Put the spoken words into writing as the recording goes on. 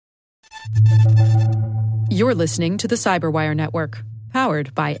You're listening to the Cyberwire Network,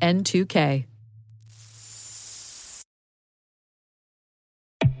 powered by N2K.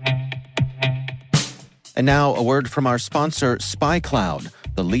 And now a word from our sponsor, SpyCloud,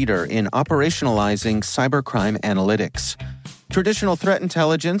 the leader in operationalizing cybercrime analytics. Traditional threat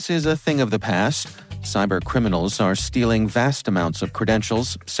intelligence is a thing of the past. Cyber criminals are stealing vast amounts of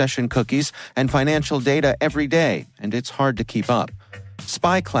credentials, session cookies, and financial data every day, and it's hard to keep up.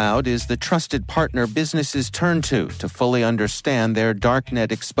 SpyCloud is the trusted partner businesses turn to fully understand their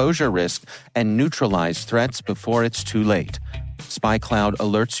darknet exposure risk and neutralize threats before it's too late. SpyCloud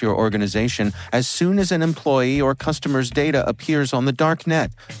alerts your organization as soon as an employee or customer's data appears on the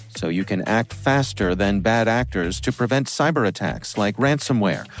darknet, so you can act faster than bad actors to prevent cyber attacks like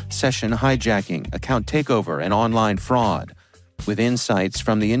ransomware, session hijacking, account takeover, and online fraud. With insights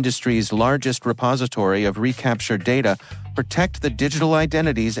from the industry's largest repository of recaptured data, protect the digital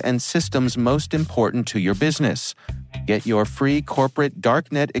identities and systems most important to your business. Get your free corporate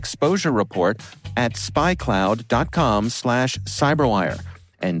darknet exposure report at spycloud.com/cyberwire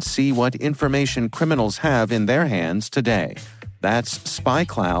and see what information criminals have in their hands today. That's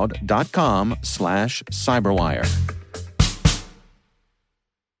spycloud.com/cyberwire.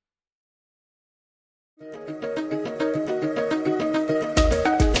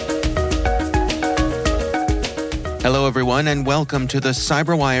 Hello, everyone, and welcome to the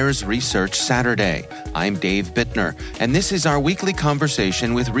CyberWire's Research Saturday. I'm Dave Bittner, and this is our weekly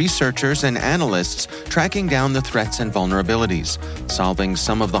conversation with researchers and analysts tracking down the threats and vulnerabilities, solving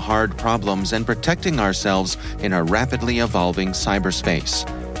some of the hard problems, and protecting ourselves in a rapidly evolving cyberspace.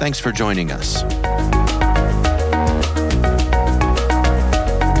 Thanks for joining us.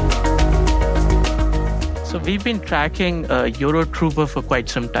 So we've been tracking YoroTrooper for quite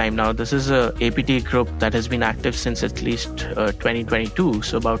some time now. This is a APT group that has been active since at least 2022,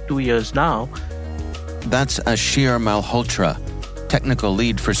 so about 2 years now. That's Ashir Malhotra, technical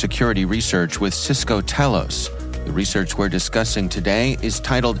lead for security research with Cisco Talos. The research we're discussing today is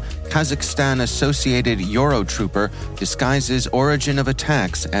titled Kazakhstan-associated YoroTrooper disguises origin of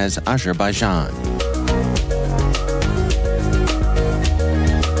attacks as Azerbaijan.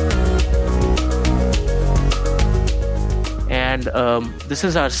 And this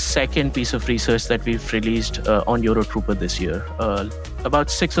is our second piece of research that we've released on YoroTrooper this year.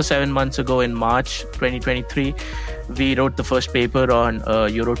 About 6 or 7 months ago in March 2023, we wrote the first paper on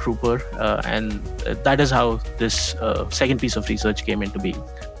YoroTrooper, and that is how this second piece of research came into being.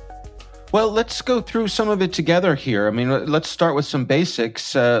 Well, let's go through some of it together here. I mean, let's start with some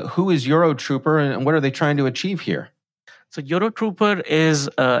basics. Who is YoroTrooper and what are they trying to achieve here? So YoroTrooper is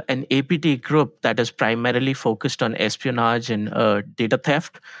an APT group that is primarily focused on espionage and data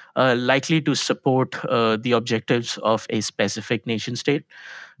theft, likely to support the objectives of a specific nation state.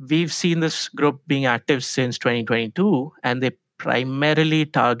 We've seen this group being active since 2022, and they primarily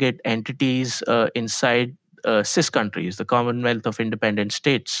target entities inside CIS countries, the Commonwealth of Independent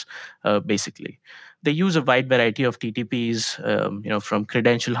States, basically. They use a wide variety of TTPs, from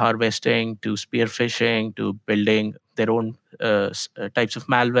credential harvesting to spear phishing to building their own types of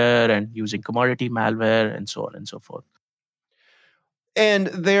malware and using commodity malware and so on and so forth. And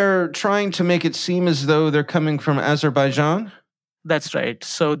they're trying to make it seem as though they're coming from Azerbaijan? That's right.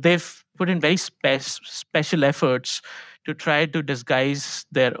 So they've put in very special efforts to try to disguise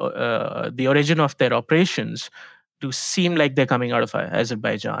their the origin of their operations to seem like they're coming out of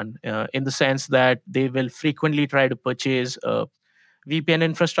Azerbaijan, in the sense that they will frequently try to purchase VPN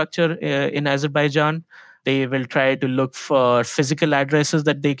infrastructure in Azerbaijan. They will try to look for physical addresses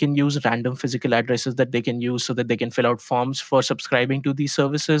that they can use, random physical addresses that they can use so that they can fill out forms for subscribing to these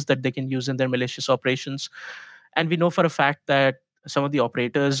services that they can use in their malicious operations. And we know for a fact that some of the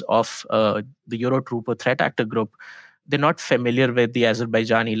operators of the YoroTrooper threat actor group, they're not familiar with the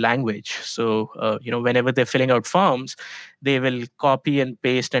Azerbaijani language. So, whenever they're filling out forms, they will copy and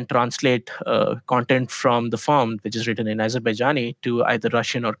paste and translate content from the form, which is written in Azerbaijani, to either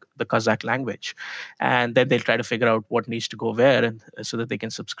Russian or the Kazakh language. And then they'll try to figure out what needs to go where, and so that they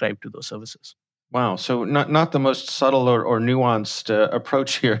can subscribe to those services. Wow. So not the most subtle or nuanced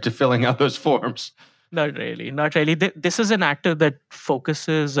approach here to filling out those forms. Not really. This is an actor that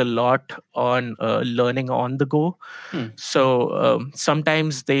focuses a lot on learning on the go. So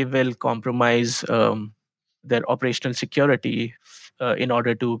sometimes they will compromise their operational security in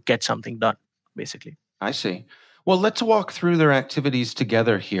order to get something done, basically. I see. Well, let's walk through their activities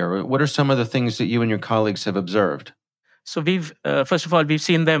together here. What are some of the things that you and your colleagues have observed? So we've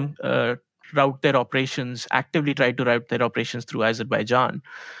seen them actively try to route their operations through Azerbaijan.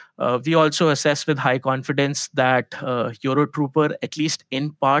 We also assess with high confidence that YoroTrooper, at least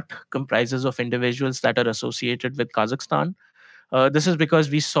in part, comprises of individuals that are associated with Kazakhstan. This is because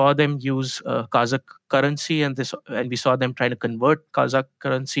we saw them use Kazakh currency, and we saw them trying to convert Kazakh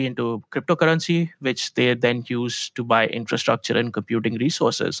currency into cryptocurrency, which they then use to buy infrastructure and computing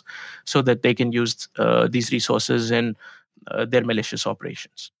resources, so that they can use these resources in their malicious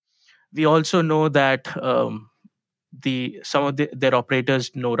operations. We also know that some of their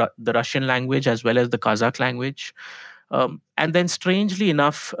operators know the Russian language as well as the Kazakh language. And then, strangely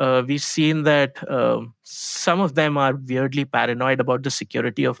enough, we've seen that some of them are weirdly paranoid about the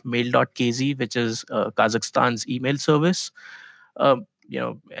security of mail.kz, which is Kazakhstan's email service. And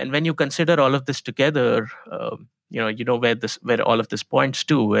when you consider all of this together, where all of this points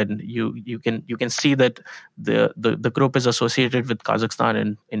to, and you can see that the group is associated with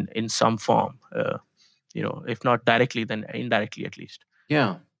Kazakhstan in some form. If not directly, then indirectly at least.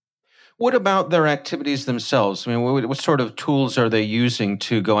 Yeah. What about their activities themselves? I mean, what sort of tools are they using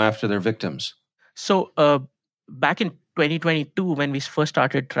to go after their victims? So back in 2022, when we first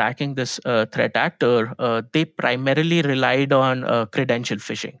started tracking this threat actor, they primarily relied on credential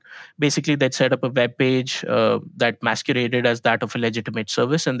phishing. Basically, they'd set up a web page that masqueraded as that of a legitimate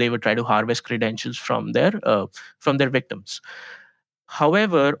service, and they would try to harvest credentials from their victims.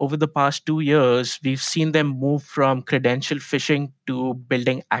 However, over the past 2 years, we've seen them move from credential phishing to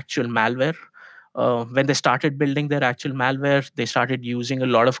building actual malware. When they started building their actual malware, they started using a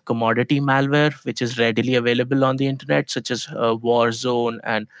lot of commodity malware, which is readily available on the internet, such as Warzone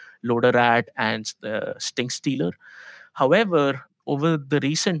and Loaderat and Stink Stealer. However, over the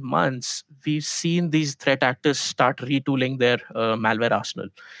recent months, we've seen these threat actors start retooling their malware arsenal,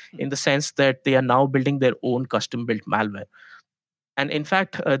 in the sense that they are now building their own custom built malware. And in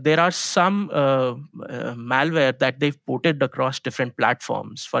fact, there are some malware that they've ported across different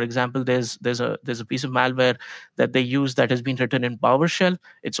platforms. For example, there's a piece of malware that they use that has been written in PowerShell.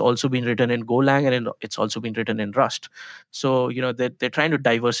 It's also been written in Golang, and it's also been written in Rust. So they're trying to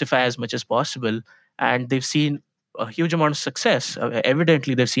diversify as much as possible, and they've seen a huge amount of success.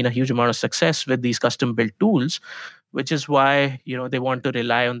 Evidently, they've seen a huge amount of success with these custom built tools, which is why they want to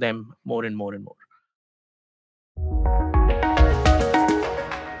rely on them more and more and more.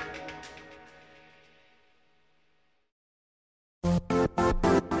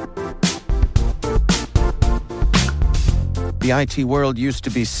 The IT world used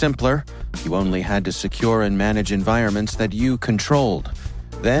to be simpler. You only had to secure and manage environments that you controlled.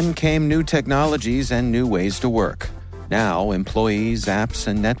 Then came new technologies and new ways to work. Now, employees, apps,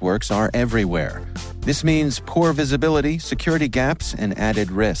 and networks are everywhere. This means poor visibility, security gaps, and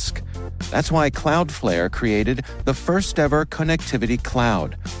added risk. That's why Cloudflare created the first-ever connectivity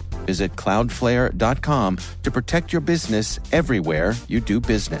cloud. Visit cloudflare.com to protect your business everywhere you do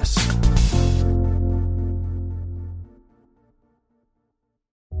business.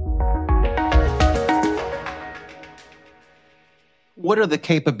 What are the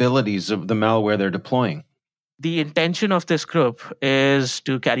capabilities of the malware they're deploying? The intention of this group is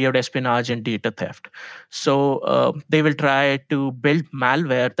to carry out espionage and data theft. So they will try to build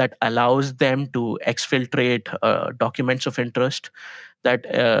malware that allows them to exfiltrate documents of interest that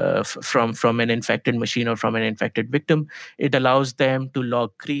from an infected machine or from an infected victim. It allows them to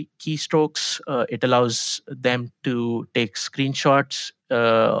log keystrokes. It allows them to take screenshots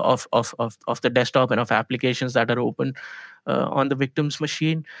of the desktop and of applications that are open on the victim's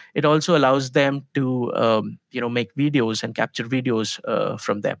machine. It also allows them to make videos and capture videos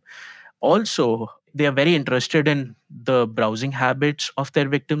from them. Also, they are very interested in the browsing habits of their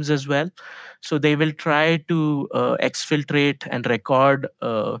victims as well. So they will try to exfiltrate and record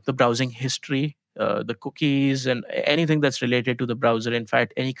the browsing history, the cookies, and anything that's related to the browser. In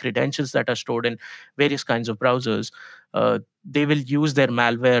fact, any credentials that are stored in various kinds of browsers, they will use their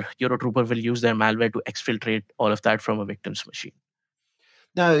malware. YoroTrooper will use their malware to exfiltrate all of that from a victim's machine.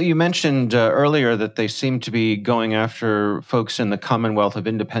 Now, you mentioned earlier that they seem to be going after folks in the Commonwealth of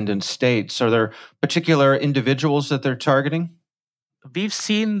Independent States. Are there particular individuals that they're targeting? We've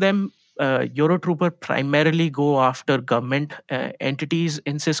seen them, YoroTrooper, primarily go after government entities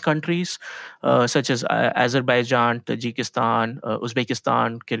in CIS countries, such as Azerbaijan, Tajikistan,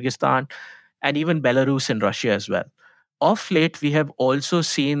 Uzbekistan, Kyrgyzstan, and even Belarus and Russia as well. Of late, we have also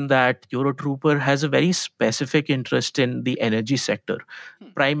seen that YoroTrooper has a very specific interest in the energy sector,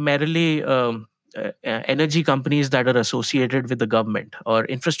 primarily energy companies that are associated with the government, or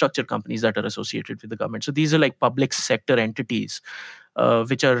infrastructure companies that are associated with the government. So these are like public sector entities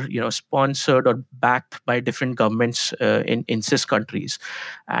which are sponsored or backed by different governments in CIS countries.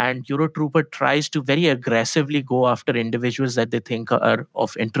 And YoroTrooper tries to very aggressively go after individuals that they think are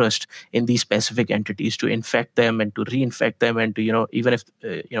of interest in these specific entities, to infect them and to reinfect them, and to even if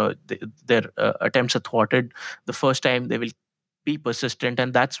their attempts are thwarted the first time, they will be persistent.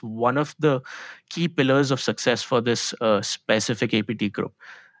 And that's one of the key pillars of success for this specific APT group.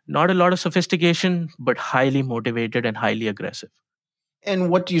 Not a lot of sophistication, but highly motivated and highly aggressive. And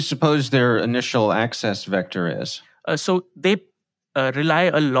what do you suppose their initial access vector is? So they rely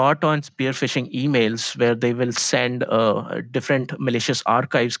a lot on spear phishing emails, where they will send different malicious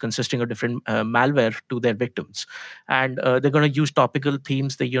archives consisting of different malware to their victims, and they're going to use topical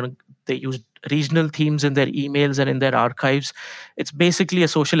themes. They use regional themes in their emails and in their archives. It's basically a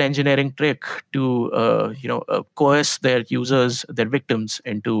social engineering trick to coerce their users, their victims,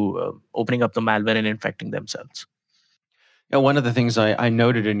 into opening up the malware and infecting themselves. One of the things I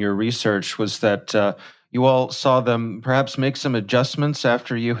noted in your research was that you all saw them perhaps make some adjustments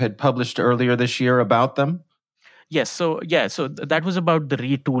after you had published earlier this year about them. Yes, so that was about the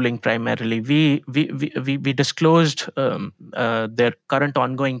retooling primarily. We disclosed their current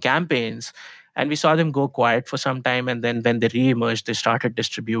ongoing campaigns, and we saw them go quiet for some time, and then when they re-emerged, they started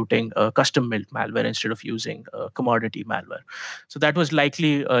distributing custom-built malware instead of using commodity malware. So that was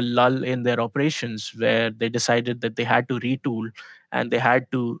likely a lull in their operations, where they decided that they had to retool, and they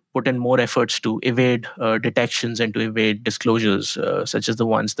had to put in more efforts to evade detections and to evade disclosures, such as the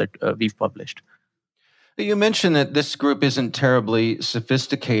ones that we've published. You mentioned that this group isn't terribly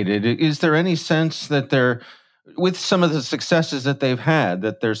sophisticated. Is there any sense that they're, with some of the successes that they've had,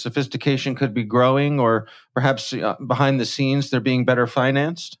 that their sophistication could be growing, or perhaps behind the scenes they're being better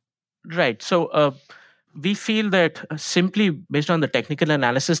financed? Right. So we feel that simply based on the technical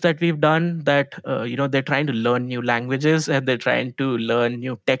analysis that we've done, that they're trying to learn new languages, and they're trying to learn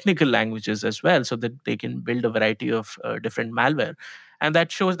new technical languages as well, so that they can build a variety of different malware, and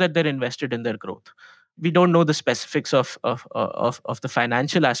that shows that they're invested in their growth. We don't know the specifics of the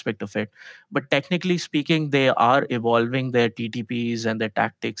financial aspect of it, but technically speaking, they are evolving their TTPs and their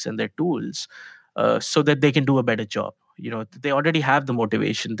tactics and their tools so that they can do a better job. They already have the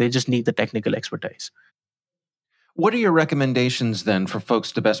motivation; they just need the technical expertise. What are your recommendations then for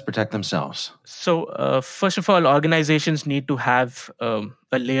folks to best protect themselves? So, first of all, organizations need to have a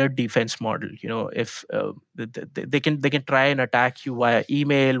layered defense model. If they can try and attack you via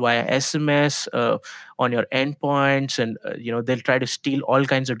email, via SMS, on your endpoints, and they'll try to steal all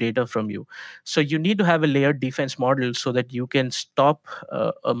kinds of data from you. So you need to have a layered defense model so that you can stop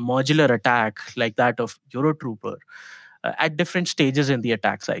a modular attack like that of YoroTrooper at different stages in the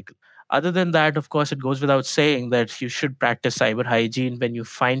attack cycle. Other than that, of course, it goes without saying that you should practice cyber hygiene when you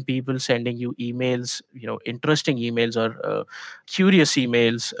find people sending you emails, interesting emails or curious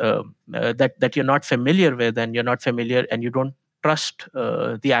emails that you're not familiar with, and you're not familiar and you don't trust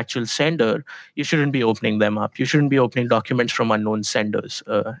the actual sender. You shouldn't be opening them up. You shouldn't be opening documents from unknown senders,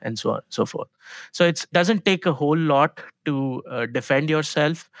 and so on and so forth. So it doesn't take a whole lot to defend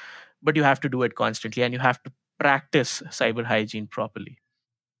yourself, but you have to do it constantly, and you have to practice cyber hygiene properly.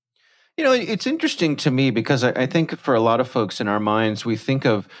 It's interesting to me because I think for a lot of folks in our minds, we think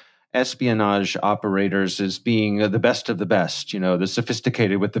of espionage operators as being the best of the best, the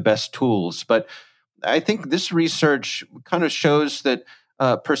sophisticated with the best tools. But I think this research kind of shows that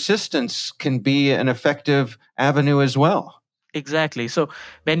persistence can be an effective avenue as well. Exactly. So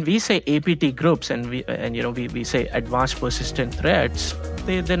when we say APT groups and we say advanced persistent threats,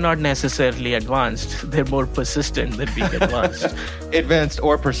 they're not necessarily advanced. They're more persistent than being advanced. Advanced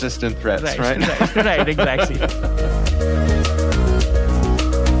or persistent threats, right? Right, exactly.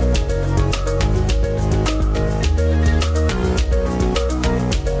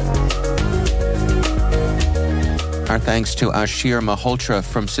 Our thanks to Ashir Malhotra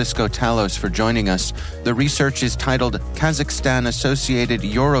from Cisco Talos for joining us. The research is titled Kazakhstan-Associated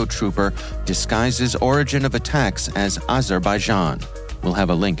YoroTrooper Disguises Origin of Attacks as Azerbaijan. We'll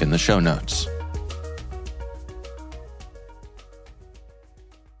have a link in the show notes.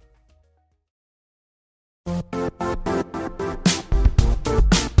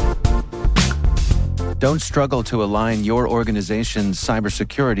 Don't struggle to align your organization's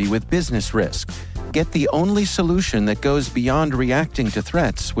cybersecurity with business risk. Get the only solution that goes beyond reacting to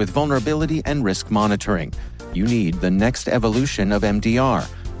threats with vulnerability and risk monitoring. You need the next evolution of MDR,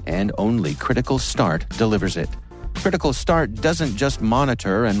 and only Critical Start delivers it. Critical Start doesn't just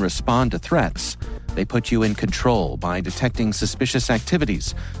monitor and respond to threats. They put you in control by detecting suspicious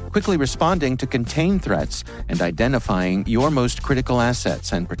activities, quickly responding to contain threats, and identifying your most critical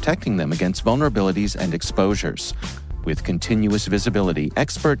assets and protecting them against vulnerabilities and exposures. With continuous visibility,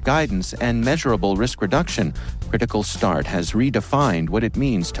 expert guidance, and measurable risk reduction, Critical Start has redefined what it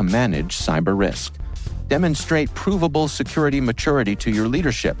means to manage cyber risk. Demonstrate provable security maturity to your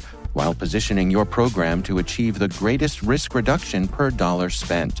leadership while positioning your program to achieve the greatest risk reduction per dollar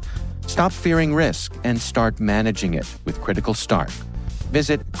spent. Stop fearing risk and start managing it with Critical Start.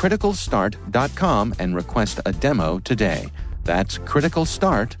 Visit criticalstart.com and request a demo today. That's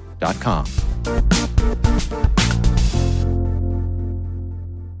criticalstart.com.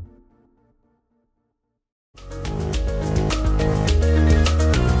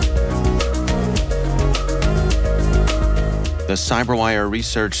 The CyberWire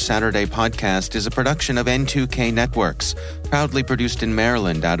Research Saturday podcast is a production of N2K Networks, proudly produced in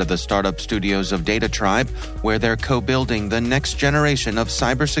Maryland out of the startup studios of Data Tribe, where they're co-building the next generation of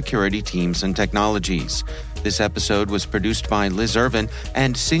cybersecurity teams and technologies. This episode was produced by Liz Irvin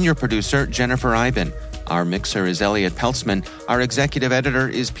and senior producer Jennifer Iben. Our mixer is Elliot Peltzman. Our executive editor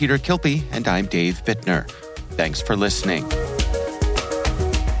is Peter Kilpie, and I'm Dave Bittner. Thanks for listening.